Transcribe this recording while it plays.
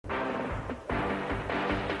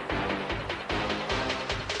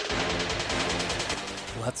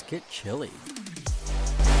Let's get chilly.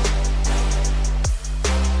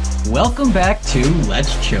 Welcome back to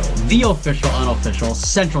Let's Chill, the official, unofficial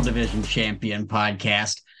Central Division Champion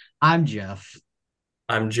podcast. I'm Jeph.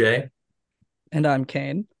 I'm Jay. And I'm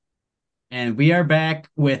Caine. And we are back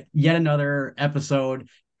with yet another episode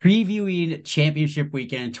previewing Championship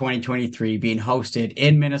Weekend 2023 being hosted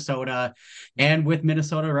in Minnesota. And with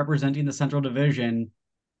Minnesota representing the Central Division,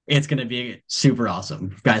 it's going to be super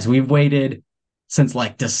awesome. Guys, we've waited since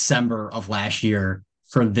like December of last year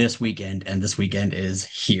for this weekend, and this weekend is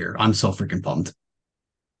here. I'm so freaking pumped.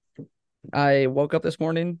 I woke up this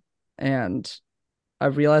morning and I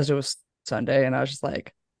realized it was Sunday, and I was just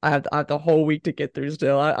like, I have the whole week to get through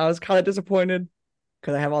still. I was kind of disappointed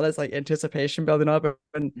because I have all this like anticipation building up,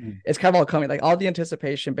 and it's kind of all coming. Like all the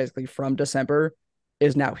anticipation basically from December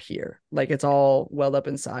is now here. Like it's all welled up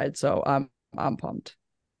inside. So I'm pumped.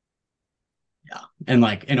 Yeah. And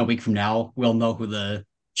like in a week from now, we'll know who the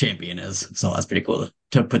champion is. So that's pretty cool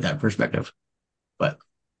to put that in perspective. But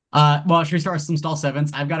well, should we start with some stall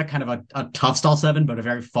sevens? I've got a kind of a tough stall seven, but a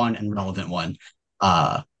very fun and relevant one.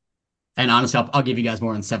 And honestly, I'll give you guys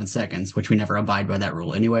more than 7 seconds, which we never abide by that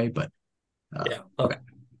rule anyway. But yeah, okay.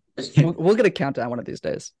 We'll get a countdown one of these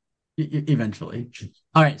days. Eventually.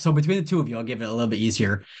 All right. So between the two of you, I'll give it a little bit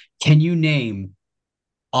easier. Can you name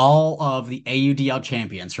all of the AUDL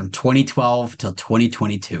champions from 2012 till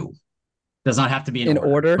 2022? Does not have to be in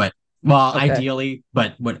order, but well, okay. Ideally,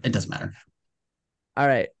 but it doesn't matter. All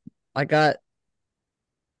right. I got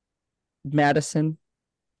Madison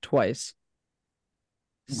twice.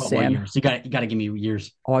 What years? You got to give me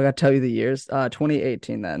years. Oh, I got to tell you the years.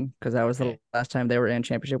 2018 then, because that was the last time they were in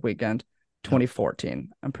championship weekend.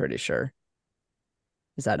 2014, I'm pretty sure.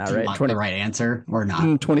 Is that not right? The right answer or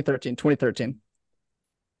not? 2013.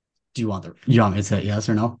 Do you want me to say yes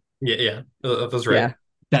or no? Yeah. That was right. Yeah.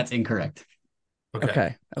 That's incorrect.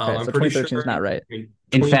 Okay. So 2013 is not right.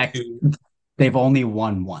 In fact, they've only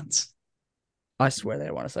won once. I swear they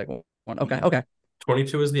won a second one. Okay.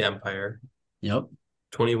 22 is the Empire. Yep.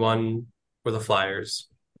 21 were the Flyers.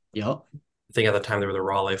 Yep. I think at the time they were the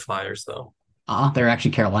Raleigh Flyers, though. They're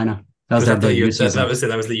actually Carolina. That was the year. That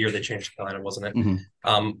was the year they changed to Carolina, wasn't it?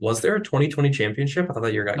 Mm-hmm. Was there a 2020 championship? I thought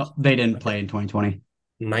that year got. No, they didn't play in 2020.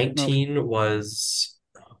 19 was.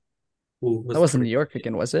 That wasn't New York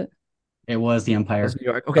again, was it? It was the Empire. It was New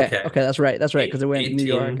York. Okay, that's right. Because it went 18, New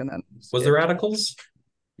York and then was the Radicals.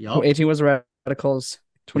 Yep. 18 was the Radicals.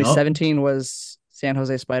 2017 was San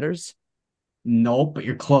Jose Spiders. Nope, but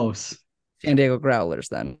you're close. San Diego Growlers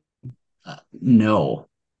then. No.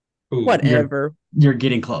 Ooh, whatever. You're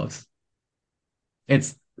getting close.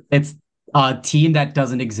 It's a team that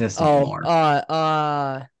doesn't exist anymore.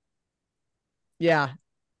 Yeah.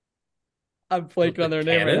 I'm blanking on their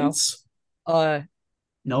name right now.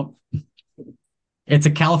 Nope. It's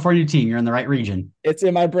a California team. You're in the right region. It's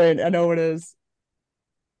in my brain. I know what it is.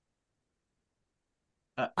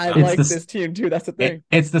 I like this team too. That's the thing.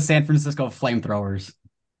 It's the San Francisco Flamethrowers.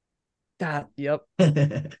 Yep.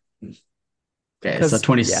 Okay, so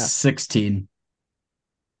 2016. Yeah.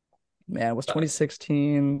 Man, it was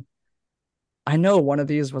 2016. I know one of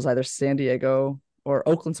these was either San Diego or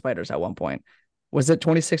Oakland Spiders at one point. Was it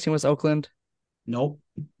 2016 was Oakland? Nope.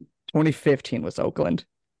 2015 was Oakland.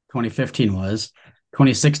 2015 was.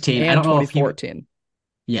 2016. And I don't know 2014.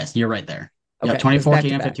 Yes, you're right there. Okay, yeah,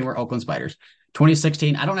 2014 and 15 were Oakland Spiders.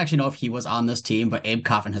 2016, I don't actually know if he was on this team, but Abe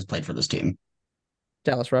Coffin has played for this team.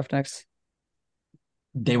 Dallas Roughnecks.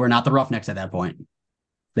 They were not the Roughnecks at that point.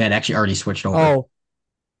 They had actually already switched over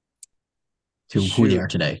to who they are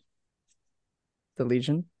today. The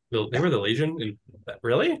Legion? They were the Legion?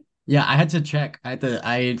 Really? Yeah, I had to check. I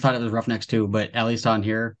thought it was Roughnecks too, but at least on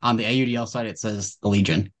here, on the AUDL site, it says the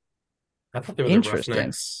Legion. I thought they were the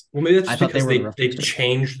Roughnecks. Well, maybe that's because they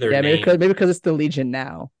changed their name. Maybe because it's the Legion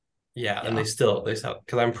now. Yeah, and they still because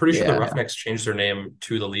I'm pretty sure the Roughnecks changed their name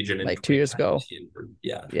to the Legion in like 2 years ago.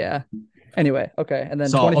 Yeah. Anyway, okay, and then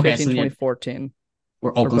 2015, 2014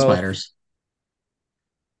 were Oakland Spiders,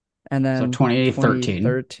 and then so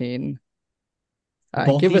 2013.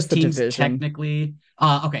 Both give us the division. Technically,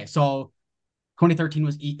 okay, so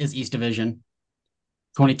 2013 is East Division.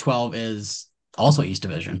 2012 is also East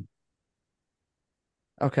Division.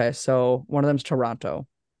 Okay, so one of them's Toronto.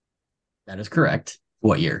 That is correct.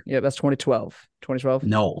 What year? Yeah, that's 2012. 2012?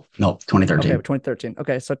 No, 2013. Okay, 2013.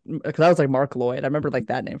 Okay, so because I was like Mark Lloyd. I remember like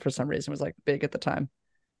that name for some reason was like big at the time.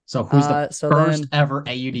 So who's the first ever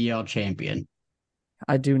AUDL champion?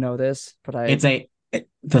 I do know this, but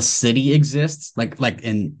the city exists like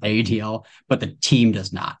in AUDL, but the team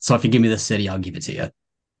does not. So if you give me the city, I'll give it to you.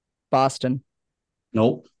 Boston.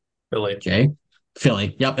 Nope. Philly. Jay?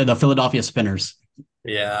 Philly. Yep, the Philadelphia Spinners.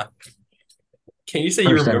 Yeah. Can you say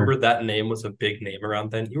you First remember ever. that name was a big name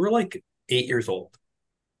around then? You were like 8 years old.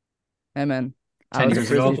 Hey man, I 10 was a years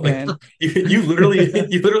ago. Frisbee Like fan. you literally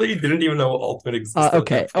you literally didn't even know Ultimate existed at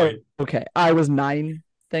Okay. that Oh, point. okay. I was 9.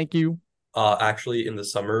 Thank you. Actually, in the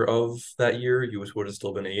summer of that year, you would have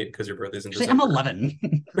still been 8 because your birthday's in Actually, I'm December.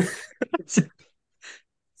 11.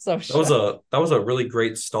 So That was a really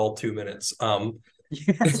great stall 2 minutes.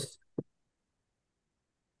 Yeah.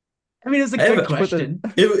 I mean, it's a I have good a, for the question.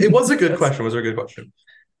 it was a good that's question. Was a good question.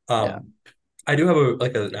 yeah, Um, I do have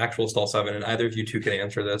an actual stall 7, and either of you two can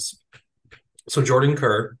answer this. So Jordan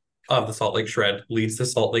Kerr of the Salt Lake Shred leads the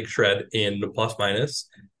Salt Lake Shred in plus minus.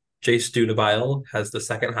 Jace Dunabile has the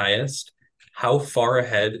second highest. How far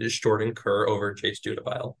ahead is Jordan Kerr over Jace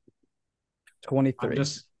Dunabile? I'm 23.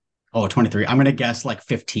 just, oh, 23. I'm going to guess like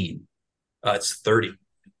 15. It's 30.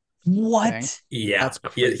 Dang. What? Yeah, That's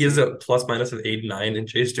he has crazy. a plus minus of 89, and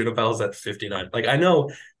Chase Junipile's at 59. Like I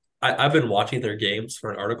know, I've been watching their games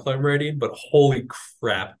for an article I'm writing, but holy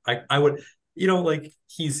crap, I would, like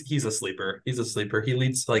he's a sleeper. He's a sleeper. He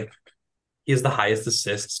leads like he has the highest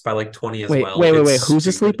assists by like 20 as Wait, well. wait, wait, It's wait. Who's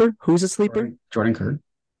a stupid. sleeper? Who's a sleeper? Jordan Kerr.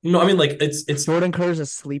 No, I mean like it's Jordan Kerr's a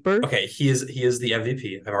sleeper? okay. He is the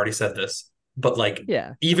MVP. I've already said this, but like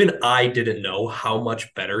Yeah. even I didn't know how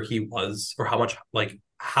much better he was, or how much like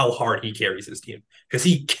how hard he carries his team because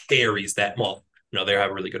he carries that. Well, no, they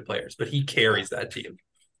have really good players, but he carries that team.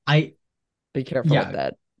 I, Be careful with yeah,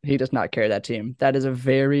 that. He does not carry that team. That is a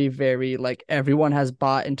very, very like everyone has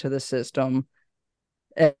bought into the system.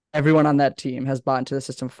 Everyone on that team has bought into the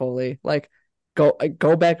system fully. Like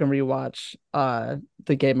go back and rewatch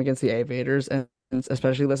the game against the Aviators and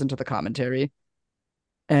especially listen to the commentary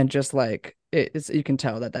and just like it's you can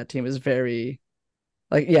tell that that team is very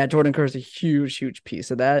like yeah, Jordan Kerr is a huge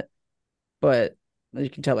piece of that, but you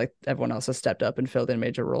can tell like everyone else has stepped up and filled in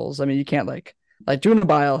major roles. I mean, you can't like June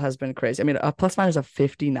Bile has been crazy. I mean, a plus minus of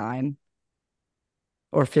 59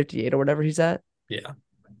 or 58 or whatever he's at. Yeah,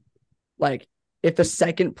 Like if the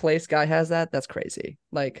second place guy has that, that's crazy.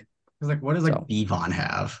 Like it's like, what does like so Bevon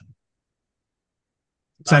have?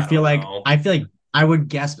 So I I feel don't like, know. I feel like I would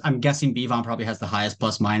guess, I'm guessing Bevon probably has the highest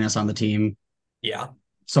plus minus on the team. Yeah,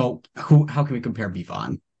 So how can we compare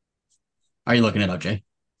Bevon? Are you looking it up, Jay?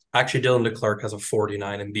 actually, Dylan DeClerc has a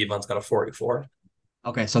 49 and Bevon's got a 44.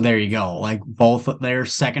 Okay, so there you go. Like both their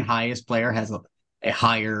second highest player has a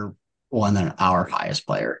higher one than our highest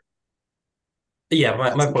player. Yeah, my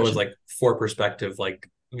That's point was interesting. like for perspective, like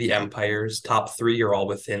the Empire's top three are all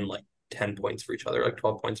within like 10 points for each other, like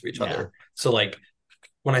 12 points for each Yeah, other. So like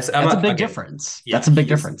when I say I'm that's a not big again, difference. yeah, That's a big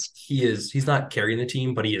difference. he's not carrying the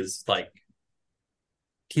team, but he is like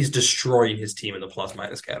he's destroying his team in the plus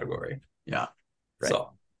minus category. Yeah. right.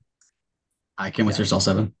 So I can with Yeah. yourself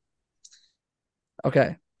 7.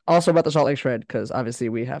 Okay. Also about the Salt Lake Shred, because obviously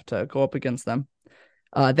we have to go up against them.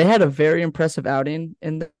 They had a very impressive outing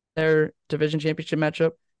in their division championship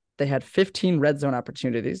matchup. They had 15 red zone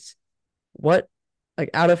opportunities. What,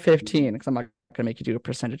 like out of 15, because I'm not gonna make you do a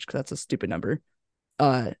percentage because that's a stupid number.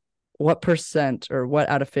 Uh, what percent or what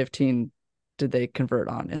out of 15 did they convert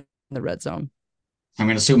on in the red zone? I'm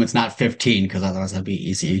going to assume it's not 15 because otherwise that'd be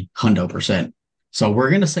easy, 100%. So we're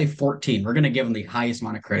going to say 14. We're going to give them the highest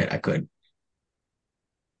amount of credit I could.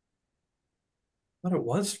 I thought it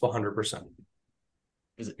was 100%.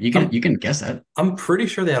 You can guess that. I'm pretty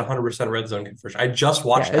sure they had 100% red zone conversion. I just Yeah,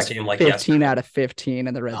 watched that it's game like 15 yesterday. out of 15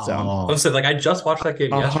 in the red zone. I Oh, was saying like I just watched that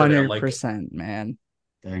game yesterday. I'm like, 100%, man.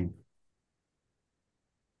 dang.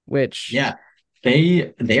 Which Yeah,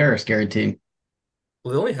 they are a scary team.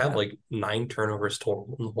 well, they only had yeah, like 9 turnovers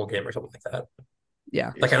total in the whole game or something like that.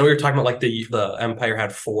 yeah, Like I know you're talking about like the Empire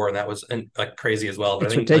had 4 and that was like crazy as well, but I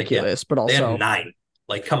it's think like yeah, ridiculous, but they had also 9.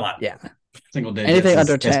 Like come on. yeah, Single digits anything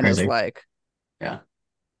under is 10 is crazy. like Yeah.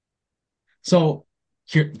 So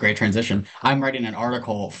here, great transition. I'm writing an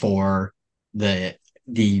article for the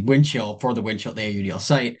the wind chill for the wind chill the AUDL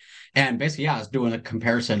site, and basically, yeah, I was doing a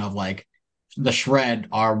comparison of like the shred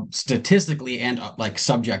are statistically and like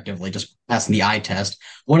subjectively, just passing the eye test,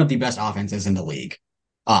 one of the best offenses in the league.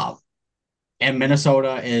 Um, and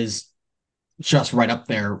Minnesota is just right up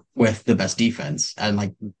there with the best defense, and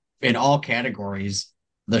like in all categories,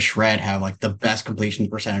 the shred have like the best completion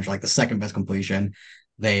percentage, like the second best completion.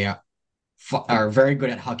 They are very good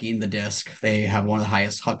at hucking the disc. They have one of the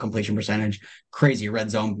highest huck completion percentage, crazy red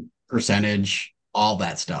zone percentage, all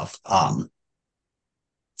that stuff.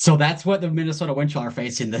 So that's what the Minnesota Wind are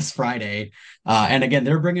facing this Friday. And again,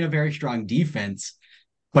 they're bringing a very strong defense,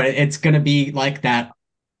 but it's going to be like that.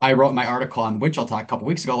 I wrote my article on Wind Talk a couple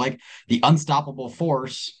weeks ago, like the unstoppable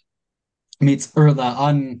force meets, or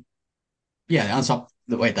the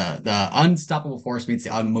the unstoppable force meets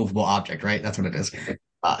the unmovable object, right? That's what it is.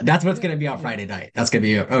 That's what's going to be on Friday night. That's going to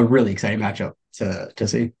be a really exciting matchup to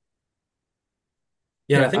see.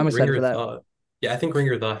 Yeah, and I Yeah, I'm think excited for that. I think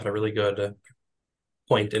Ringer the had a really good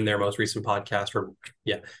point in their most recent podcast, or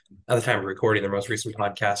yeah, at the time of recording their most recent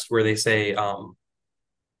podcast, where they say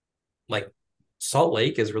like Salt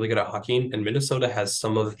Lake is really good at hucking, and Minnesota has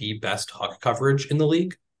some of the best huck coverage in the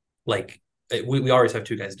league. Like we always have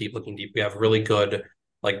two guys deep looking deep. We have really good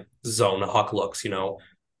like zone huck looks.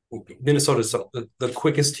 Minnesota's the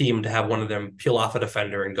quickest team to have one of them peel off a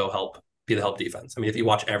defender and go be the help defense. I mean, if you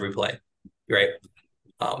watch every play, right?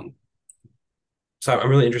 Um, so I'm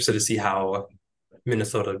really interested to see how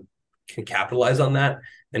Minnesota can capitalize on that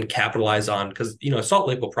and capitalize on, because Salt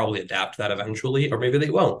Lake will probably adapt that eventually, or maybe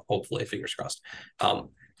they won't. Hopefully, fingers crossed.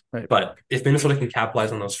 Right. But if Minnesota can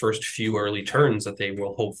capitalize on those first few early turns that they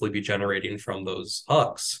will hopefully be generating from those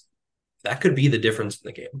hucks, that could be the difference in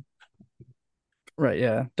the game. Right,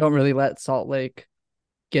 yeah. Don't really let Salt Lake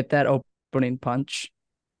get that opening punch.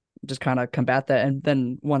 Just kind of combat that. And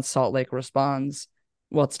then once Salt Lake responds,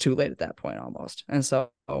 well, it's too late at that point almost. And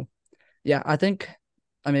so, yeah, I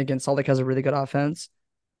mean, again, Salt Lake has a really good offense,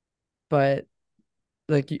 but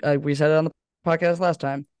like we said it on the podcast last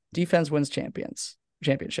time, defense wins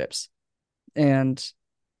championships. And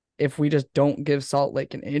if we just don't give Salt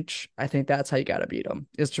Lake an inch, I think that's how you got to beat them,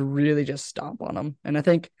 is to really just stomp on them. And I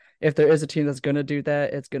think if there is a team that's going to do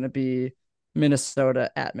that, it's going to be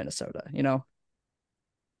Minnesota at Minnesota, Yeah,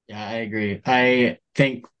 I agree. I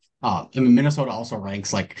think Minnesota also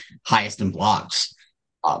ranks like highest in blocks.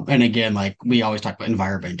 And again, like we always talk about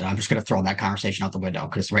environment, and I'm just going to throw that conversation out the window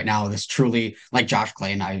because right now, this truly, like Josh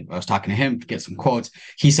Caine, I was talking to him to get some quotes.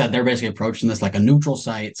 He said they're basically approaching this like a neutral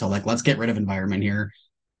site. So, like, let's get rid of environment here.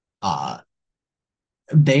 Uh,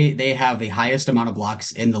 they have the highest amount of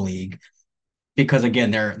blocks in the league because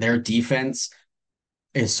again, their defense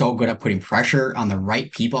is so good at putting pressure on the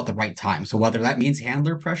right people at the right time. So whether that means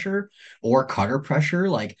handler pressure or cutter pressure,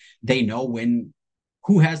 like they know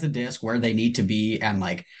who has the disc, where they need to be, and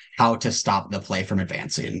like how to stop the play from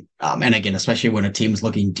advancing. And again, especially when a team's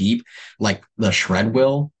looking deep, like the shred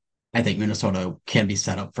will, I think Minnesota can be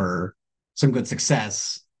set up for some good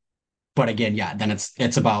success. But again, yeah, then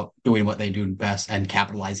it's about doing what they do best and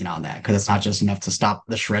capitalizing on that, because it's not just enough to stop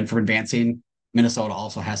the shred from advancing. Minnesota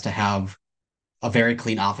also has to have a very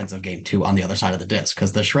clean offensive game too on the other side of the disc,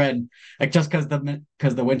 because the shred, like just because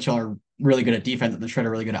the Winchell are really good at defense and the shred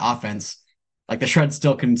are really good at offense, like the shred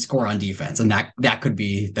still can score on defense, and that could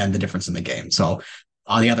be then the difference in the game. So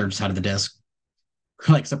on the other side of the disc,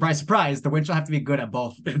 like surprise, surprise, the Winchell have to be good at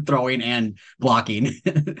both throwing and blocking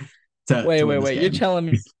to win this Wait. You're game. telling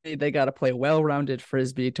me they got to play well-rounded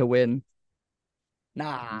frisbee to win?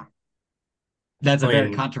 Nah. That's a I very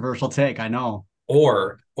mean, controversial take, I know.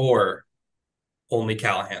 or only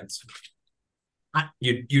Callahan's.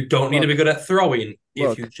 You don't need to be good at throwing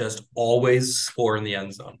if you just always score in the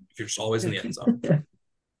end zone. If you're just always in the end zone.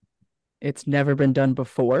 It's never been done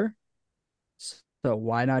before, so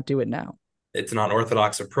why not do it now? It's an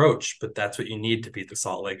unorthodox approach, but that's what you need to beat the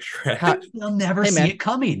Salt Lake Shred. You'll never Hey, see man. it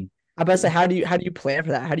coming. I'm about to say, how do you plan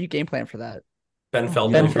for that? How do you game plan for that? Ben Oh,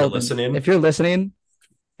 Feldman, Ben if you're Feldman, listening, if you're listening,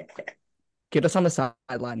 get us on the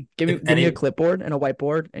sideline. Give me a clipboard and a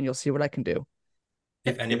whiteboard, and you'll see what I can do.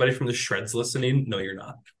 if anybody from the Shreds listening, no, you're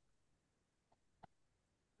not.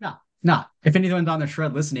 No. If anyone's on the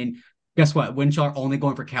shred listening, guess what? Winchell are only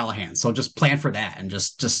going for Callahan. So just plan for that and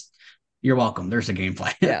just you're welcome. There's a game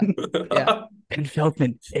plan. Yeah. Yeah. Ben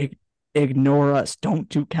Feldman, ignore us. Don't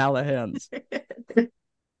do Callahan's.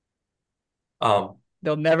 They'll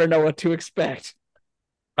never know what to expect.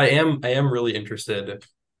 I am really interested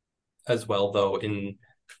as well, though, in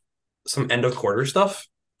some end of quarter stuff.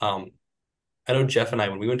 I know Jeph and I,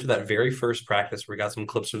 when we went to that very first practice, where we got some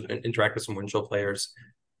clips and interact with some Winchell players,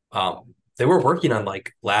 they were working on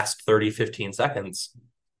like last 30, 15 seconds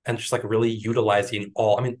and just like really utilizing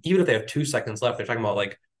I mean, even if they have 2 seconds left, they're talking about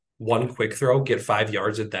like one quick throw, get 5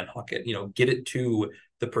 yards and then huck it, get it to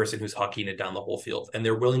the person who's hucking it down the whole field. And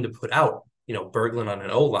they're willing to put out, Berglund on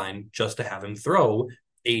an O-line just to have him throw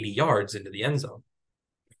 80 yards into the end zone.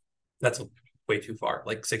 That's way too far,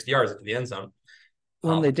 like 60 yards into the end zone.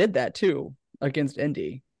 When they did that too against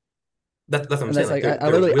Indy. That's what I'm saying. Like,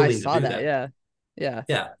 they're I saw that. Yeah.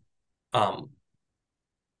 Yeah.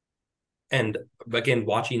 And again,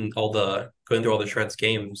 going through all the Shreds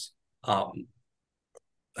games, I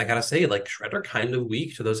gotta say, like, Shred are kind of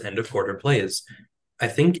weak to those end of quarter plays. I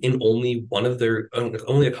think in only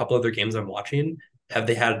a couple of their games I'm watching have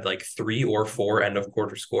they had like 3 or 4 end of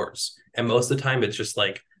quarter scores, and most of the time it's just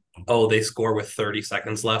like, oh, they score with 30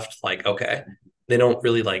 seconds left. Like, okay, they don't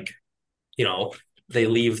really they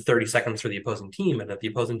leave 30 seconds for the opposing team. And if the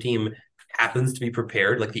opposing team happens to be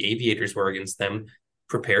prepared, like the Aviators were against them,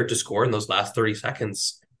 prepared to score in those last 30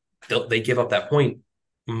 seconds, they give up that point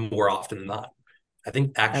more often than not. I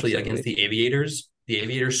think actually against the Aviators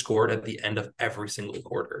scored at the end of every single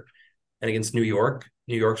quarter. And against New York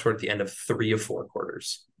scored at the end of 3 of 4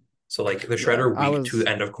 quarters. So like the Shred are weak to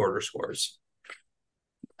end of quarter scores.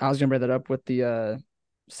 I was gonna bring that up with the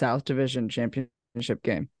South Division Championship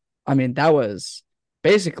game. I mean, that was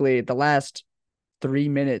basically the last 3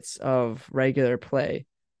 minutes of regular play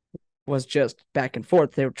was just back and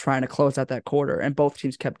forth. They were trying to close out that quarter, and both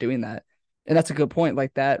teams kept doing that. And that's a good point.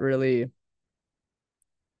 Like that really,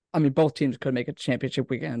 I mean, both teams could make a championship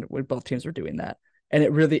weekend when both teams were doing that. And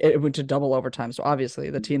it went to double overtime. So obviously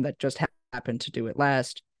the team that just happened to do it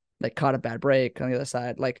last, like caught a bad break on the other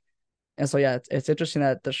side. And so, yeah, it's interesting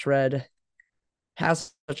that the Shred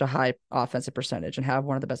has such a high offensive percentage and have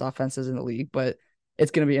one of the best offenses in the league, but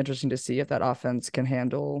it's going to be interesting to see if that offense can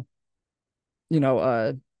handle,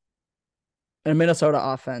 a Minnesota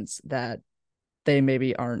offense that they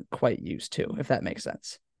maybe aren't quite used to, if that makes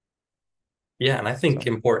sense. Yeah, and I think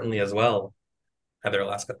importantly as well, Heather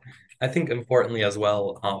Alaska, I think importantly as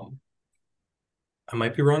well, I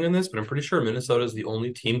might be wrong in this, but I'm pretty sure Minnesota is the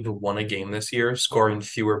only team who won a game this year scoring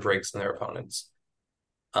fewer breaks than their opponents.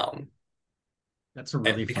 That's a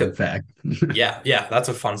really fun fact. yeah, that's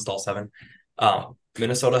a fun stall 7.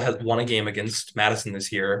 Minnesota has won a game against Madison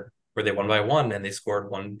this year where they won by 1 and they scored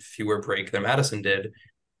 1 fewer break than Madison did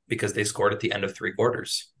because they scored at the end of 3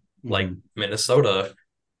 quarters. Mm-hmm. Like Minnesota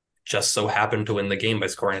just so happened to win the game by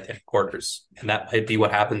scoring at the end of quarters. And that might be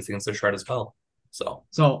what happens against the Shred as well.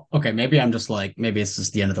 So okay, maybe I'm just like, maybe it's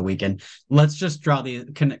just the end of the weekend. Let's just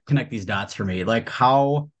connect these dots for me. Like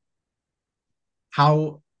how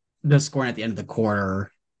does scoring at the end of the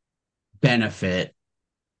quarter benefit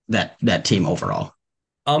that team overall?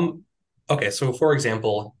 Okay, so for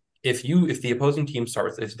example, if the opposing team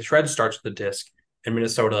if the Shred starts with the disc and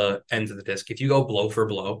Minnesota ends at the disc, if you go blow for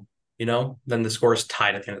blow, then the score is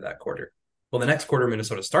tied at the end of that quarter. Well, the next quarter,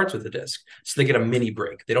 Minnesota starts with the disc, so they get a mini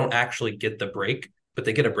break. They don't actually get the break, but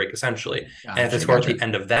they get a break essentially. Gotcha, and if they score at the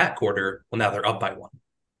end of that quarter, well, now they're up by 1.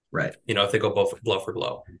 Right. If they go blow for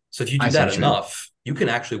blow. So if you do that enough, you can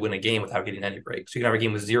actually win a game without getting any breaks. So you can have a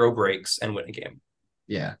game with 0 breaks and win a game.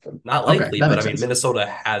 Yeah. Not likely, but I mean,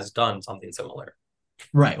 Minnesota has done something similar.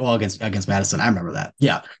 Right. Well, against Madison, I remember that.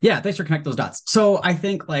 Yeah. Yeah. Thanks for connecting those dots. So I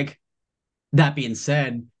think like that being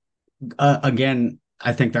said, again,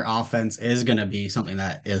 I think their offense is going to be something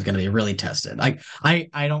that is going to be really tested. Like I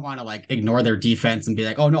don't want to like ignore their defense and be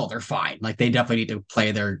like, oh no, they're fine. Like they definitely need to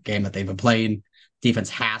play their game that they've been playing. Defense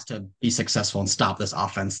has to be successful and stop this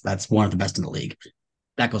offense. That's one of the best in the league.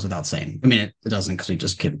 That goes without saying. I mean, it doesn't because we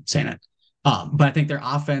just keep saying it. But I think their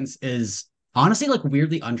offense is honestly like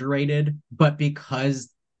weirdly underrated, but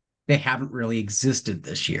because they haven't really existed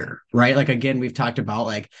this year, right? Like again, we've talked about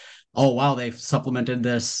like, oh wow, they've supplemented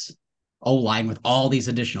this O-line with all these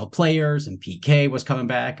additional players, and PK was coming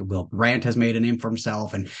back, and Will Brandt has made a name for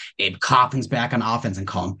himself, and Abe Coffin's back on offense, and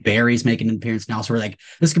Colin Berry's making an appearance now. So we're like,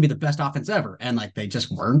 this could be the best offense ever. And like they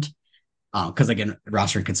just weren't. Because again,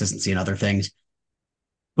 roster inconsistency and other things.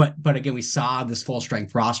 But again, we saw this full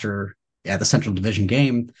strength roster at the Central Division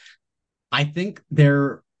game. I think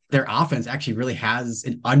their offense actually really has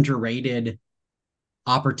an underrated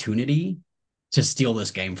opportunity to steal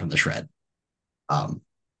this game from the Shred.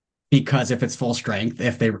 Because if it's full strength,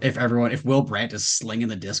 if Will Brandt is slinging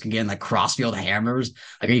the disc again, like crossfield hammers,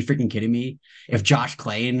 like, are you freaking kidding me? If Josh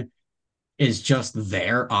Caine is just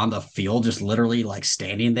there on the field, just literally like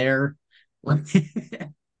standing there.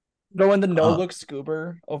 Throwing the no-look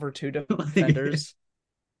scuba over 2 defenders.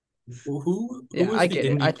 Who was the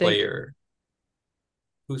indie player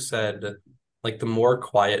who said, like, the more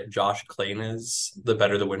quiet Josh Caine is, the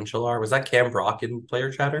better the wind chill are? Was that Cam Brock in player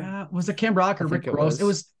chatter? Was it Cam Brock or Rick Gross? It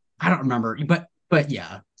was, I don't remember, but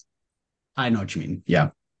yeah, I know what you mean.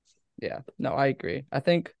 Yeah. Yeah, no, I agree. I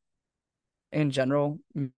think in general,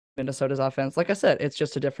 Minnesota's offense, like I said, it's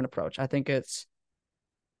just a different approach. I think I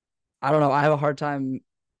don't know. I have a hard time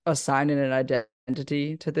assigning an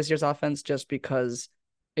identity to this year's offense just because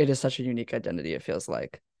it is such a unique identity, it feels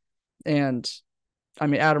like. And I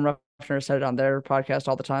mean, Adam Ruffner said it on their podcast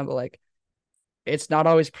all the time, but like, it's not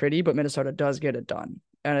always pretty, but Minnesota does get it done.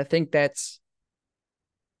 And I think that's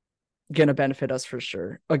going to benefit us for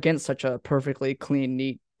sure against such a perfectly clean,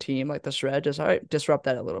 neat team like the Shred. Just all right, disrupt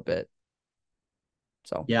that a little bit.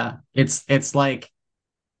 So yeah, it's like,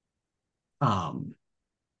 I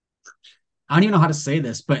don't even know how to say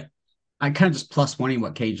this, but I kind of just plus one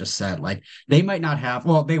what Caine just said. Like they might not have,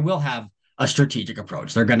 well, they will have a strategic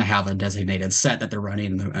approach. They're going to have a designated set that they're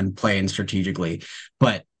running and playing strategically,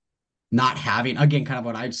 but not having, again, kind of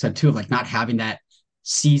what I said too, like not having that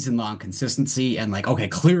season long consistency and like, okay,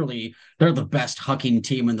 clearly they're the best hucking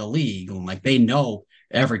team in the league. And like they know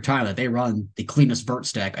every time that they run the cleanest vert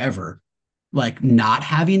stack ever. Like not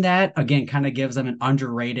having that again kind of gives them an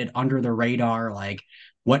underrated, under the radar, like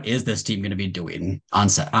what is this team going to be doing on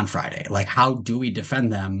Friday? Like how do we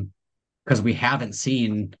defend them? Because we haven't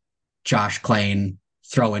seen Josh Caine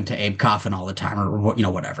throw into Abe Coffin all the time or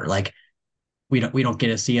whatever. Like we don't get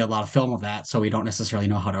to see a lot of film of that, so we don't necessarily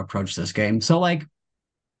know how to approach this game. So like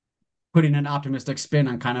putting an optimistic spin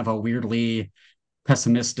on kind of a weirdly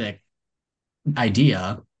pessimistic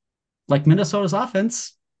idea, like Minnesota's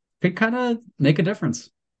offense could kind of make a difference.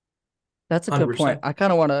 That's a good point. 100%. I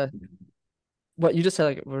kind of want to what you just said,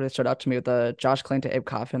 like really stood out to me with the Josh Caine to Abe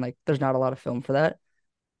Coffin. Like, there's not a lot of film for that.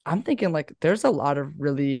 I'm thinking like there's a lot of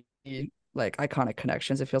really like iconic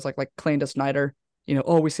connections. It feels like Caine to Snyder.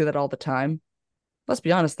 Oh, we see that all the time. Let's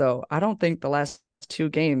be honest though, I don't think the last two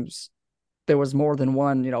games there was more than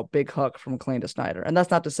one, big hook from Caine to Snyder. And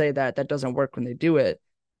that's not to say that that doesn't work when they do it,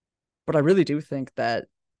 but I really do think that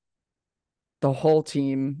the whole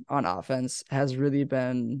team on offense has really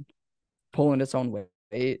been pulling its own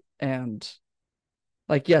weight. And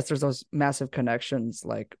like, yes, there's those massive connections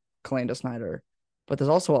like Caine to Snyder, but there's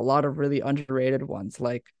also a lot of really underrated ones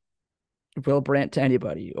like Will Brandt to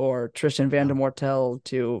anybody or Tristan Van de Mortel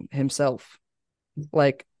to himself.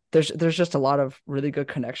 Like there's just a lot of really good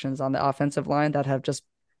connections on the offensive line that have just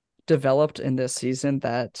developed in this season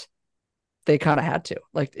that they kind of had to.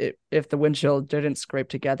 Like if the windshield didn't scrape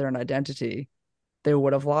together an identity, they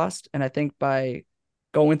would have lost. And I think by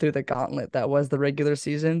going through the gauntlet that was the regular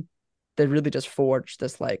season, they really just forged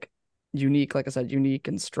this like unique, like I said, unique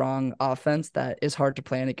and strong offense that is hard to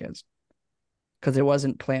plan against because it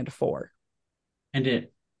wasn't planned for. And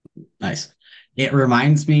nice. It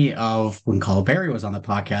reminds me of when Cole Berry was on the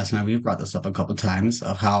podcast, and we've brought this up a couple of times,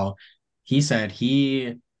 of how he said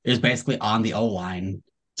he is basically on the O line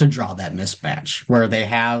to draw that mismatch where they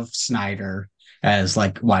have Snyder as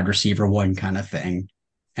like wide receiver one kind of thing,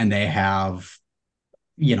 and they have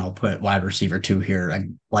put wide receiver two here.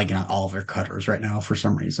 I'm liking on all of their cutters right now for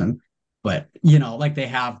some reason. But like they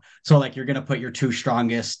have, so like you're gonna put your two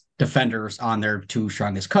strongest defenders on their two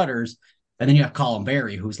strongest cutters, and then you have Colin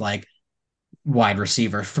Berry, who's like wide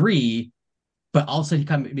receiver three, but also he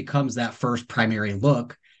becomes that first primary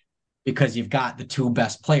look because you've got the two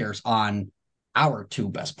best players on our two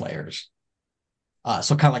best players.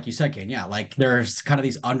 So kind of like you said, Caine, yeah, like there's kind of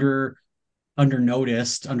these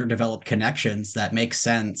undernoticed, underdeveloped connections that make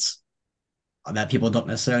sense that people don't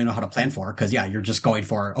necessarily know how to plan for. Because yeah, you're just going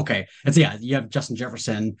for okay. It's yeah, you have Justin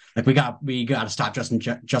Jefferson. Like we got to stop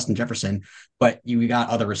Justin Jefferson, but we got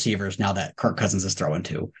other receivers now that Kirk Cousins is throwing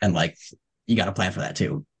to, and like you got to plan for that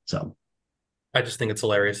too. So I just think it's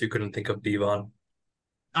hilarious you couldn't think of Devon.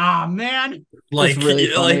 Man, It's really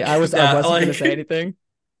funny. I wasn't like, gonna say anything.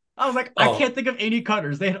 I was like, I can't think of any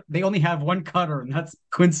cutters. They only have one cutter, and that's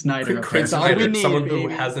Quinn Snyder. Quinn all we Snyder, need, someone who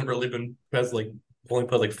baby. hasn't really been has like only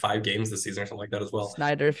played like 5 games this season or something like that as well.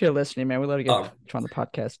 Snyder, if you're listening, man, we love to get you on the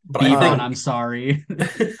podcast. But I think I'm sorry.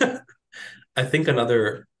 I think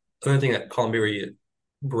another thing that Colin Berry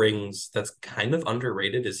brings that's kind of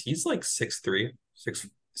underrated is he's like 6'3", 6'3",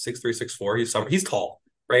 6'4". He's tall,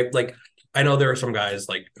 right? Like I know there are some guys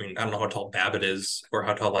like I mean I don't know how tall Babbitt is or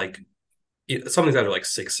how tall like some of these guys are like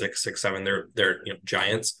 6'6", 6'7". They're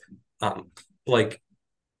giants. Like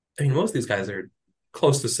I mean most of these guys are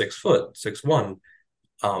close to 6 foot, 6'1".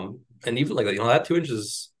 And even like that 2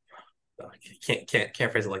 inches,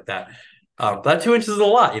 can't phrase it like that. That 2 inches is a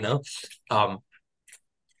lot.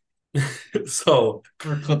 So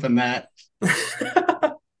We're clipping that.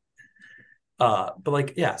 But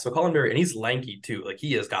like yeah, so Colin Berry and he's lanky too. Like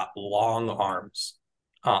he has got long arms.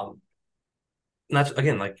 And that's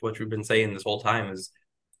again like what we've been saying this whole time is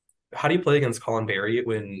how do you play against Colin Berry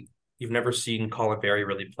when you've never seen Colin Berry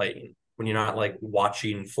really playing? When you're not like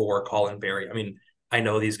watching for Colin Berry. I mean, I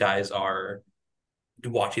know these guys are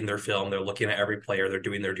watching their film, they're looking at every player, they're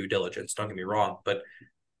doing their due diligence. Don't get me wrong, but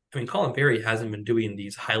I mean, Colin Berry hasn't been doing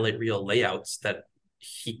these highlight reel layouts that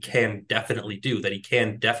he can definitely do, that he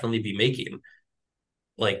can definitely be making.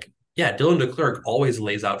 Like, yeah, Dylan DeClercq always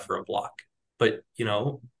lays out for a block, but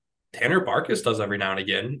Tanner Barkis does every now and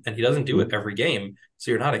again, and he doesn't do it every game. So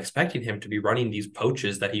you're not expecting him to be running these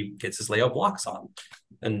poaches that he gets his layout blocks on.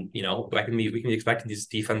 And we can be expecting these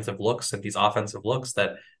defensive looks and these offensive looks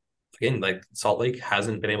that again, like Salt Lake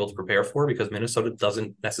hasn't been able to prepare for because Minnesota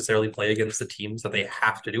doesn't necessarily play against the teams that they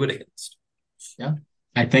have to do it against. Yeah.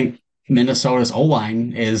 I think Minnesota's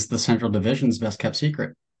O-line is the Central Division's best kept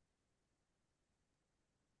secret.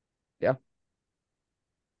 Yeah.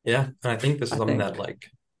 Yeah, and I think this is something that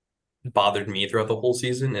like bothered me throughout the whole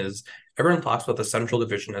season is everyone talks about the Central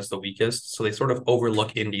Division as the weakest, so they sort of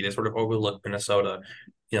overlook Indy, they sort of overlook Minnesota,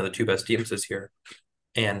 the two best teams this year.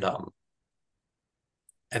 And I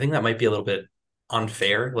think that might be a little bit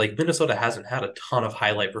unfair. Like Minnesota hasn't had a ton of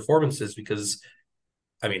highlight performances because,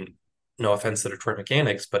 I mean, no offense to Detroit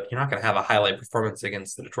Mechanics, but you're not going to have a highlight performance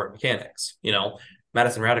against the Detroit Mechanics.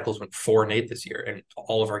 Madison Radicals went 4-8 this year, and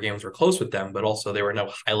all of our games were close with them, but also there were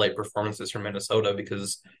no highlight performances from Minnesota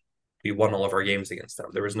because we won all of our games against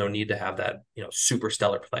them. There was no need to have that, super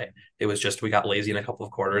stellar play. It was just we got lazy in a couple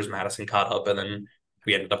of quarters, Madison caught up, and then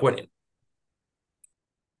we ended up winning.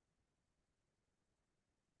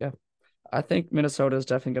 Yeah. I think Minnesota is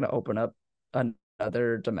definitely going to open up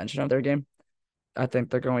another dimension of their game. I think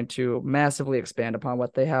they're going to massively expand upon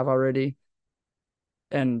what they have already.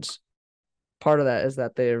 And part of that is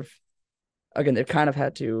that they've kind of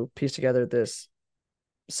had to piece together this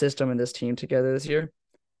system and this team together this year.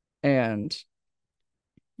 And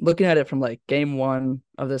looking at it from like game 1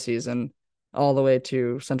 of the season all the way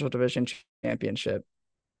to Central Division Championship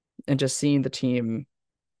and just seeing the team,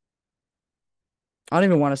 I don't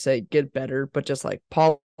even want to say get better, but just like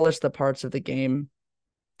polish the parts of the game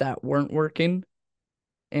that weren't working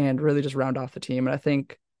and really just round off the team. And I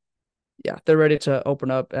think, yeah, they're ready to open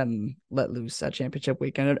up and let loose at championship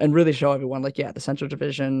weekend and really show everyone like, yeah, the Central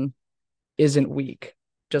Division isn't weak.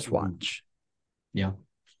 Just watch. Yeah.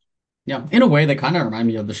 Yeah. In a way, they kind of remind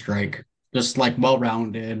me of the Strike, just like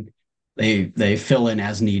well-rounded. They fill in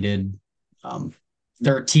as needed.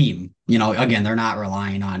 They're a team, again, they're not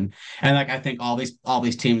relying on, and like I think all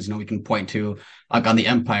these teams, we can point to like on the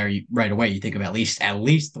Empire right away. You think of at least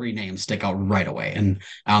 3 names stick out right away. And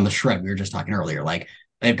on the Shred, we were just talking earlier, like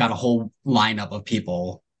they've got a whole lineup of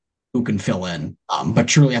people who can fill in. But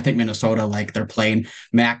truly, I think Minnesota, like they're playing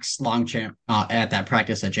Max Longchamp at that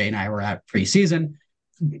practice that Jay and I were at preseason.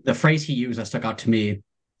 The phrase he used that stood out to me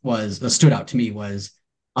was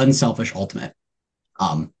unselfish ultimate.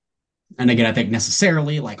 And again, I think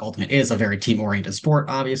necessarily like Ultimate is a very team-oriented sport,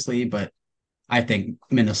 obviously, but I think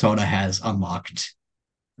Minnesota has unlocked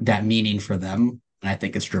that meaning for them, and I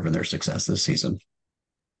think it's driven their success this season.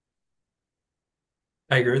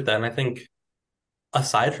 I agree with that. And I think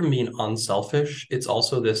aside from being unselfish, it's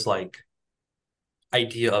also this like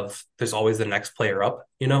idea of there's always the next player up,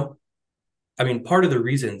 I mean, part of the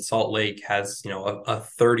reason Salt Lake has, a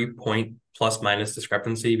 30-point plus minus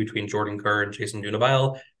discrepancy between Jordan Kerr and Jason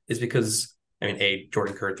Dunabile is because, I mean,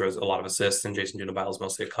 Jordan Kerr throws a lot of assists and Jason Dunabile is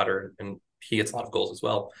mostly a cutter and he gets a lot of goals as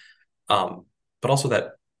well. But also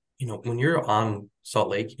that, when you're on Salt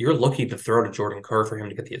Lake, you're looking to throw to Jordan Kerr for him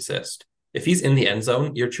to get the assist. If he's in the end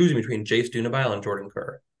zone, you're choosing between Jace Dunabile and Jordan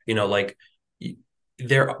Kerr. He's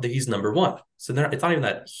number one. So it's not even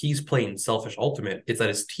that he's playing selfish ultimate. It's that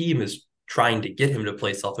his team is trying to get him to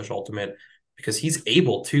play selfish ultimate because he's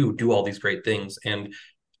able to do all these great things. And,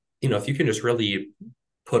 if you can just really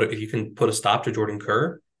put a stop to Jordan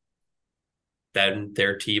Kerr, then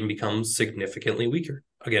their team becomes significantly weaker.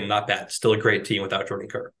 Again, not bad. Still a great team without Jordan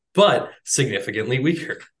Kerr, but significantly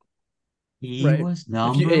weaker. He was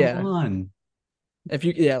number one. I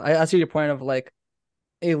see your point of like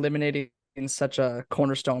eliminating such a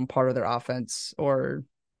cornerstone part of their offense or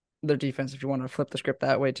their defense, if you want to flip the script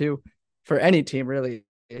that way too, for any team really,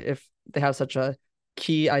 if they have such a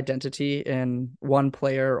key identity in one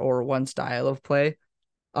player or one style of play.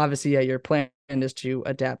 Obviously, your plan is to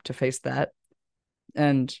adapt to face that.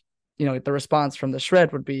 And, the response from the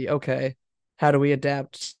Shred would be, okay, how do we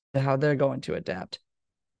adapt to how they're going to adapt?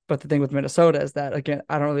 But the thing with Minnesota is that, again,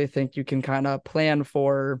 I don't really think you can kind of plan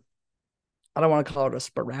for, I don't want to call it a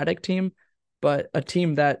sporadic team, but a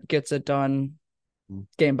team that gets it done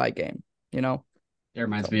game by game, It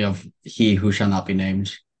reminds me of he who shall not be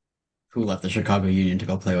named, who left the Chicago Union to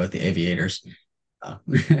go play with the Aviators.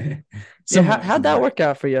 How'd that work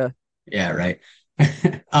out for you? Yeah, right.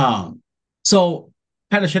 So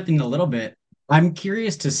kind of shifting a little bit, I'm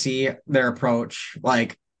curious to see their approach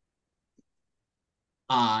like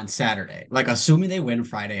on Saturday, like assuming they win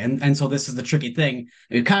Friday. And so this is the tricky thing.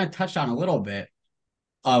 We kind of touched on a little bit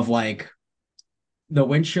of like the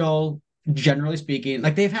wind chill, generally speaking,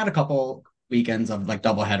 like they've had a couple weekends of like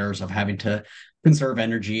double headers of having to conserve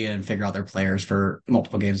energy and figure out their players for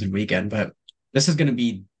multiple games in a weekend. But this is going to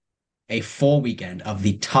be a full weekend of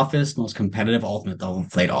the toughest, most competitive ultimate they'll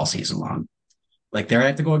have played all season long. Like they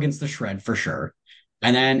have to go against the Shred for sure.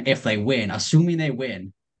 And then if they win, assuming they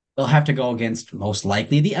win, they'll have to go against most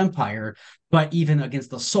likely the Empire, but even against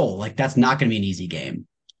the Soul. Like that's not going to be an easy game.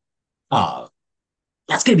 Uh,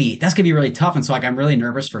 that's gonna be really tough. And so like I'm really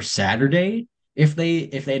nervous for Saturday if they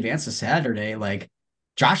advance to Saturday. Like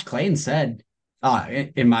Josh Caine said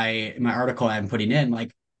in my article I'm putting in,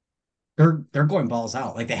 like they're going balls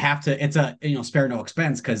out. Like they have to, it's a spare no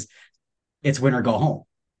expense because it's win or go home.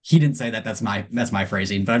 He didn't say that. That's my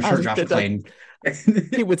phrasing, but I'm I sure was Josh that Caine.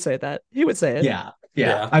 he would say that. He would say it. Yeah, yeah.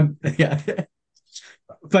 Yeah. I'm yeah.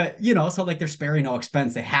 But so like they're sparing no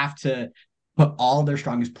expense. They have to put all their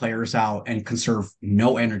strongest players out and conserve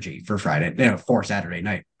no energy for Friday, for Saturday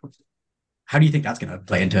night. How do you think that's going to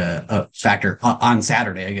play into a factor on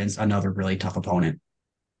Saturday against another really tough opponent?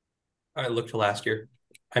 I look to last year.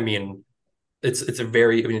 I mean, it's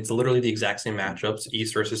literally the exact same matchups,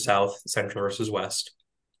 East versus South, Central versus West.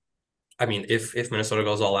 I mean, if Minnesota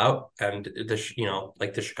goes all out and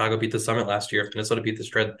like the Chicago beat the Summit last year, if Minnesota beat the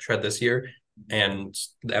Shred this year, and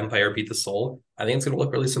the Empire beat the Soul, I think it's going to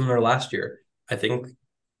look really similar to last year. I think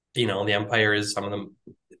the Empire is some of them.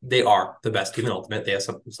 They are the best team in Ultimate. They have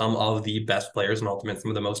some of the best players in Ultimate,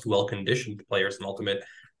 some of the most well conditioned players in Ultimate.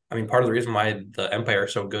 I mean, part of the reason why the Empire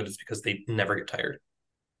is so good is because they never get tired.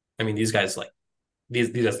 I mean, these guys these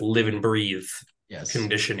guys live and breathe Yes.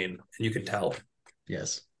 conditioning, and you can tell.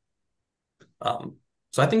 Yes. So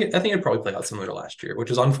I think it'd probably play out similar to last year,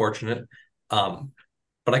 which is unfortunate.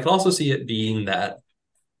 But I can also see it being that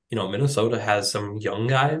Minnesota has some young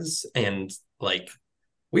guys, and like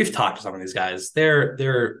we've talked to some of these guys.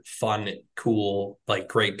 They're fun, cool, like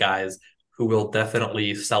great guys who will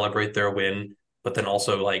definitely celebrate their win, but then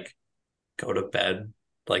also like go to bed.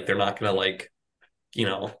 Like they're not gonna like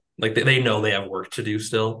they know they have work to do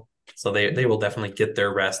still. So they will definitely get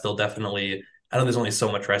their rest. They'll definitely I know there's only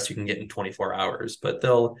so much rest you can get in 24 hours, but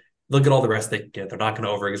they'll get all the rest they can get. They're not going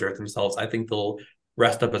to overexert themselves. I think they'll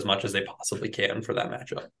rest up as much as they possibly can for that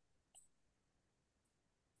matchup.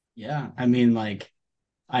 Yeah. I mean, like,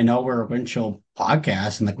 I know we're a wind chill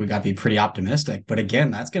podcast and like we got to be pretty optimistic, but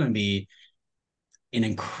again, that's going to be an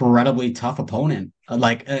incredibly tough opponent. And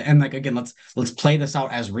like again, let's play this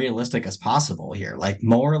out as realistic as possible here. Like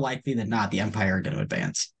more likely than not, the Empire are going to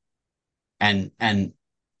advance, and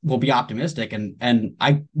we'll be optimistic. And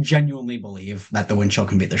I genuinely believe that the wind chill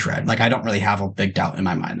can beat the Shred. Like I don't really have a big doubt in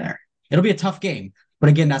my mind there. It'll be a tough game, but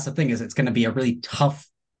again, that's the thing is it's going to be a really tough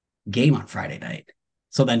game on Friday night.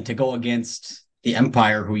 So then to go against the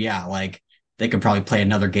Empire, who like they could probably play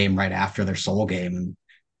another game right after their Soul game and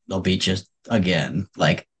they'll beat you again.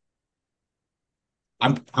 Like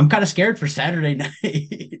I'm kind of scared for Saturday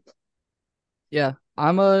night. Yeah,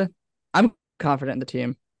 I'm confident in the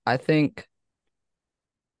team. I think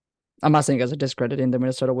I'm not saying you guys are discrediting the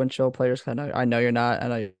Minnesota wind chill players. I know you're not. I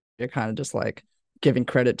know you're kind of just like giving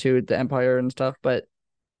credit to the Empire and stuff. But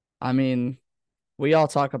I mean, we all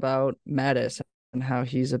talk about Mattis and how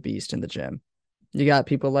he's a beast in the gym. You got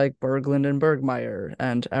people like Berglund and Bergmeyer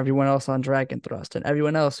and everyone else on Dragon Thrust and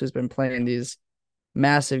everyone else who's been playing these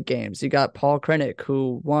massive games. You got Paul Krennic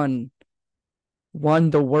who won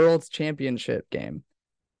the world's championship game.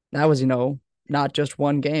 That was, not just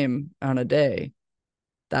one game on a day.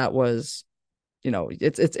 That was,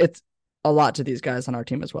 it's a lot to these guys on our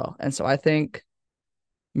team as well. And so I think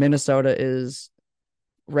Minnesota is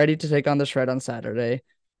ready to take on the Shred on Saturday.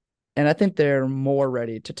 And I think they're more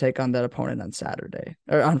ready to take on that opponent on Saturday.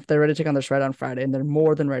 They're ready to take on the Shred on Friday, and they're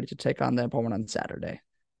more than ready to take on the opponent on Saturday.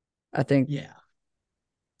 I think. Yeah.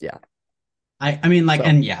 Yeah. I mean, like,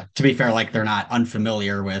 and yeah, to be fair, like they're not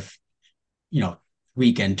unfamiliar with,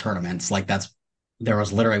 weekend tournaments. Like there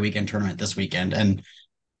was literally a weekend tournament this weekend. And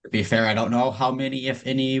to be fair, I don't know how many, if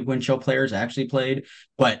any, wind chill players actually played,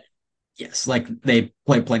 but yes, like they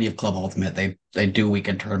play plenty of Club Ultimate. They do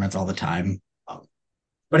weekend tournaments all the time.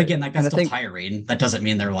 But again, like that's still tiring. That doesn't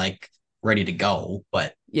mean they're like ready to go.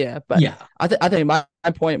 But yeah, I think my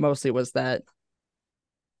point mostly was that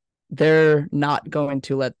they're not going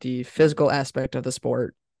to let the physical aspect of the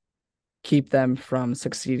sport keep them from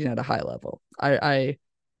succeeding at a high level. I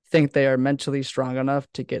think they are mentally strong enough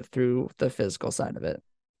to get through the physical side of it.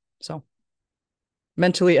 So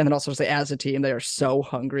mentally, and then also say as a team, they are so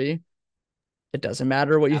hungry. It doesn't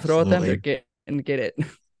matter what you throw at them; they're get it.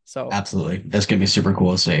 So absolutely, that's gonna be super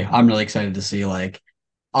cool to see. I'm really excited to see. Like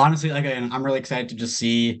honestly, like I'm really excited to just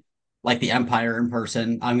see like the Empire in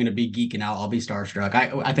person. I'm gonna be geeking out. I'll be starstruck.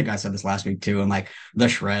 I think I said this last week too. And like the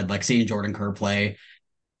Shred, like seeing Jordan Kerr play,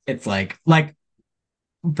 it's like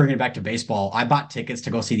bringing it back to baseball. I bought tickets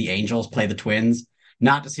to go see the Angels play the Twins,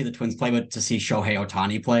 not to see the Twins play, but to see Shohei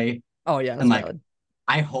Ohtani play. Oh yeah, and like valid.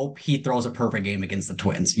 I hope he throws a perfect game against the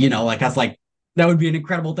Twins. Like that's like that would be an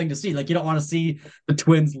incredible thing to see. Like you don't want to see the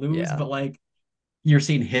Twins lose, but like you're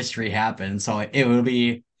seeing history happen. So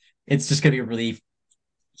it's just gonna be a really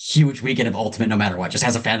huge weekend of Ultimate no matter what. Just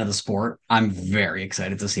as a fan of the sport, I'm very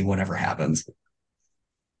excited to see whatever happens.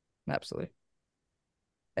 Absolutely.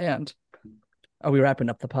 And are we wrapping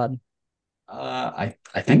up the pod? I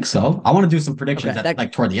think so. I want to do some predictions Okay,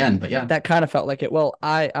 like toward the end, but yeah. that kind of felt like it. Well,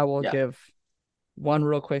 I will Yeah. give one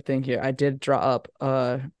real quick thing here. I did draw up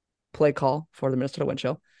a play call for the Minnesota wind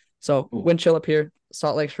chill. So Ooh. wind chill up here,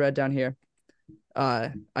 Salt Lake Shred down here.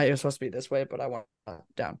 I was supposed to be this way, but I want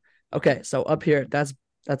down. Okay, so up here, that's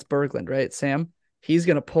Berglund, right? Sam, he's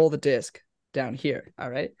gonna pull the disc down here. All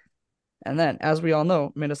right. And then, as we all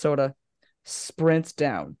know, Minnesota sprints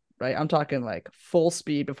down, right? I'm talking like full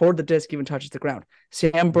speed before the disc even touches the ground.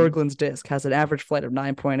 Sam Berglund's disc has an average flight of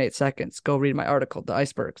 9.8 seconds. Go read my article, The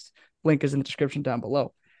Icebergs. Link is in the description down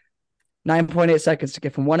below. 9.8 seconds to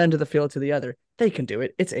get from one end of the field to the other. They can do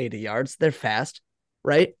it. It's 80 yards. They're fast,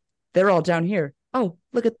 right? They're all down here. Oh,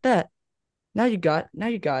 look at that. Now you got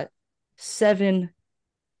 7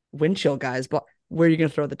 wind chill guys, but where are you going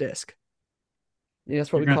to throw the disc? Yeah,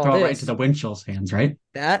 that's what You're we gonna call throw it this. right into the wind chill's hands, right?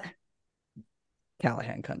 That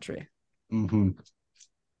Callahan country. Mm-hmm. I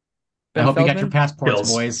Ben hope you got your Feldman? passports,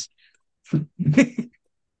 Chills. boys.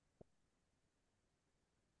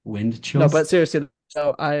 Wind chills. No, but seriously,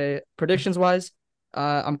 so predictions wise,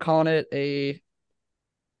 I'm calling it a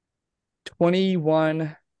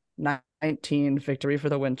 21-19 victory for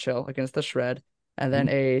the wind chill against the shred, and then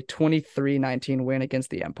a 23-19 win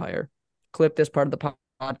against the Empire. Clip this part of the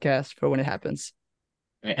podcast for when it happens.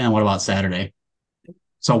 And what about Saturday?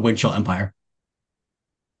 So wind chill Empire.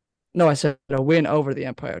 No, I said a win over the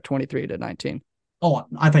Empire, 23-19. Oh,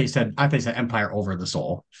 I thought you said Empire over the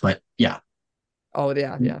Soul, but yeah. Oh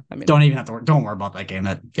yeah. I mean, don't worry about that game.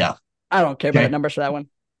 Yeah. I don't care about Jay? the numbers for that one.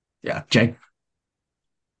 Yeah, Jay.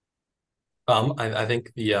 I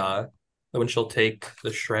think the wind chill take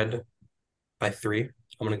the shred by 3.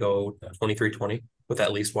 I'm gonna go 23-20 with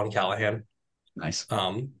at least one Callahan. Nice.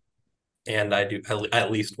 And I do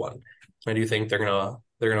at least one. I do think they're gonna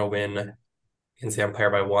win against the Empire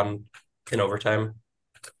by 1 in overtime.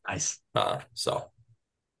 Nice. So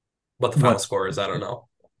what the final score is, I don't know.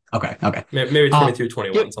 Okay. Maybe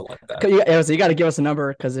 22-21, something like that. You got to give us a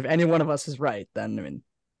number, because if any one of us is right, then I mean,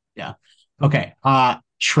 yeah. Okay.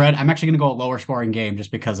 Shred. I'm actually going to go a lower scoring game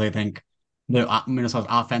just because I think the Minnesota's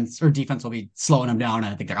offense or defense will be slowing them down,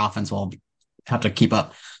 and I think their offense will have to keep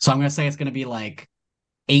up. So I'm going to say it's going to be like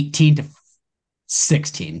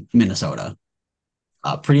 18-16 Minnesota.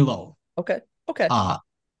 Pretty low. Okay.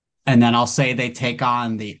 And then I'll say they take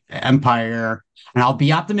on the Empire, and I'll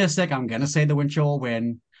be optimistic. I'm going to say the wind chill will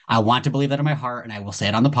win. I want to believe that in my heart, and I will say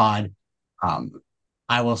it on the pod.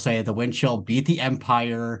 I will say the wind chill beat the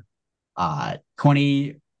Empire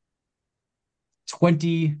 20-19.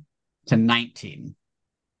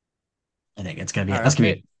 I think it's going to be that's going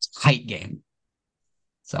to be a tight game.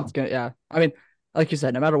 So it's gonna, yeah. I mean, like you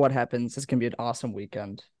said, no matter what happens, it's going to be an awesome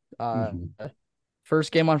weekend.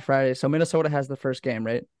 First game on Friday. So Minnesota has the first game,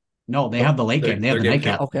 right? No, they have the late game. They have the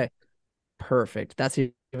nightcap. Okay. Perfect. That's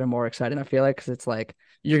even more exciting, I feel like, because it's like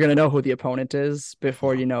you're going to know who the opponent is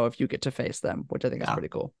before you know if you get to face them, which I think is pretty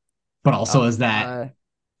cool. But also, is that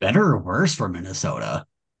better or worse for Minnesota?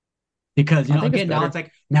 Because, again, now it's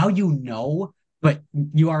like, now but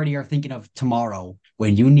you already are thinking of tomorrow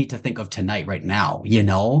when you need to think of tonight right now,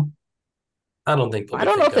 I don't think. I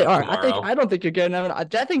don't know if they are. I don't think you're getting them. I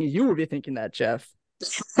think you would be thinking that, Jeph.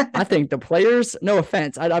 I think the players, no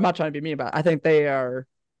offense, I'm not trying to be mean about it. I think they are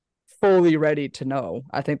fully ready to know.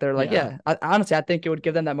 I think they're like, honestly, I think it would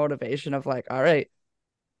give them that motivation of like, all right,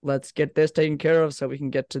 let's get this taken care of so we can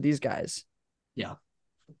get to these guys. Yeah.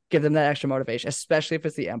 Give them that extra motivation, especially if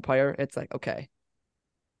it's the Empire. It's like, okay,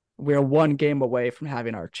 we're one game away from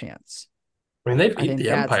having our chance. I mean, they beat the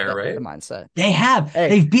Empire, right? The mindset. They have.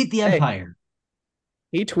 They've beat the Empire.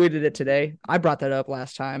 He tweeted it today. I brought that up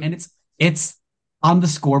last time. And it's on the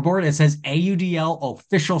scoreboard. It says AUDL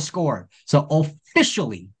official score. So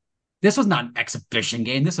officially, this was not an exhibition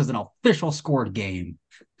game. This was an official scored game.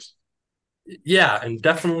 Yeah, and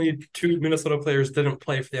definitely 2 Minnesota players didn't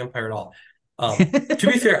play for the Empire at all. To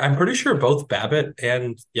be fair, I'm pretty sure both Babbitt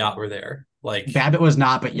and Yacht were there. Like Babbitt was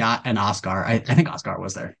not, but Yacht and Oscar. I think Oscar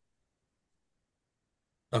was there.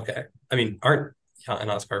 Okay. I mean, aren't Yacht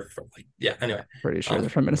and Oscar from anyway. Pretty sure they're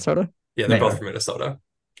from Minnesota. Yeah, they're both from Minnesota.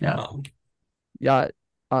 Yeah. Yacht,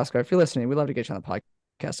 Oscar, if you're listening, we'd love to get you on the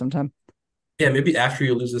podcast sometime. Yeah, maybe after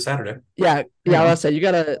you lose this Saturday. Yeah. I'll say you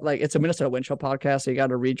gotta it's a Minnesota Wind Chill podcast, so you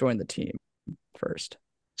gotta rejoin the team first.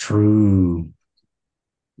 True.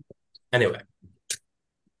 Anyway.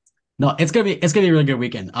 No, it's gonna be a really good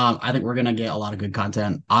weekend. I think we're gonna get a lot of good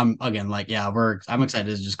content. I'm excited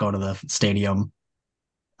to just go to the stadium.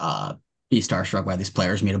 be starstruck by these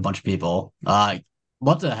players, meet a bunch of people.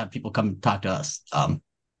 Love to have people come talk to us.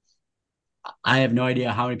 I have no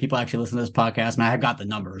idea how many people actually listen to this podcast. I have got the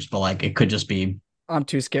numbers, but like it could just be, I'm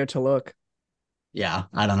too scared to look. yeah,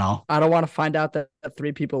 I don't know. I don't want to find out that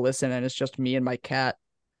 3 people listen and it's just me and my cat.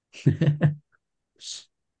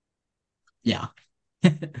 Yeah.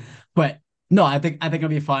 But no, I think it'll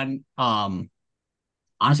be fun. Honestly,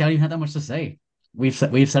 I don't even have that much to say. We've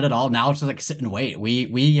said it all. Now it's just like sit and wait.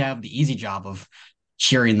 We have the easy job of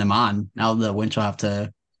cheering them on. Now the Winch will have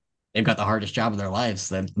to. They've got the hardest job of their lives.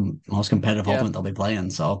 The most competitive Yeah. ultimate they'll be playing.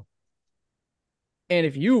 So And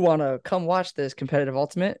if you want to come watch this competitive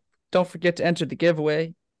ultimate, don't forget to enter the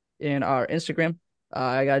giveaway in our Instagram. All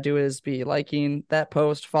I gotta do is be liking that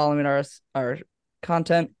post, following our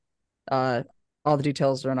content. All the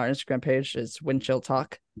details are on our Instagram page. It's Wind Chill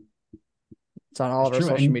Talk. It's on all it's of our true.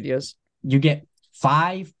 social And medias. you get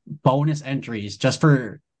 5 bonus entries just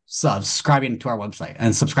for subscribing to our website,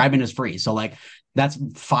 and subscribing is free. So like that's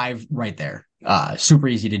 5 right there. Super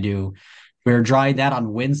easy to do. We're drawing that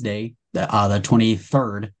on Wednesday, the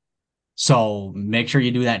 23rd. So make sure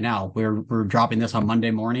you do that now. We're dropping this on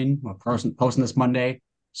Monday morning. We're posting this Monday.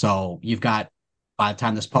 So you've got, by the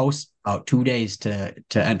time this posts, about 2 days to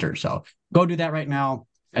enter. So go do that right now.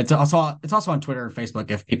 It's also on Twitter and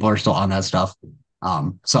Facebook if people are still on that stuff.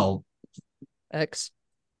 So X.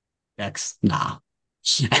 nah.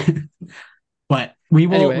 But we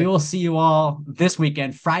Anyway. will see you all this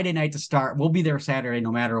weekend, Friday night to start. We'll be there Saturday,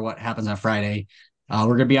 no matter what happens on Friday.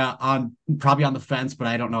 We're gonna be on probably on the fence, but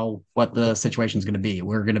I don't know what the situation is gonna be.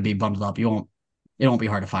 We're gonna be bundled up. It won't be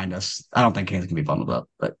hard to find us. I don't think Caine's gonna be bundled up,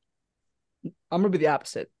 but I'm gonna be the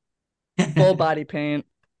opposite. Full body paint.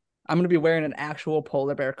 I'm gonna be wearing an actual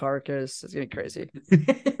polar bear carcass. It's gonna be crazy.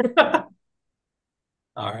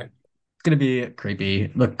 All right. It's gonna be creepy.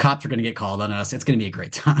 The cops are gonna get called on us. It's gonna be a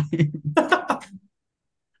great time.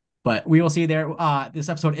 But we will see you there. This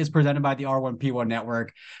episode is presented by the R1P1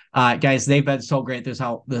 Network. Guys, they've been so great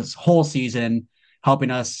this whole season,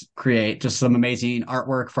 helping us create just some amazing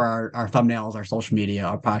artwork for our thumbnails, our social media,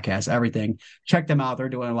 our podcast, everything. Check them out. They're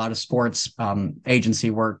doing a lot of sports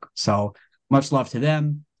agency work. So much love to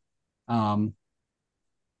them.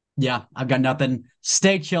 Yeah, I've got nothing.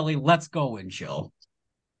 Stay chilly. Let's go and chill.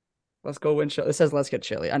 Let's go Wind Chill. It says let's get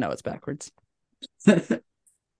chilly. I know it's backwards.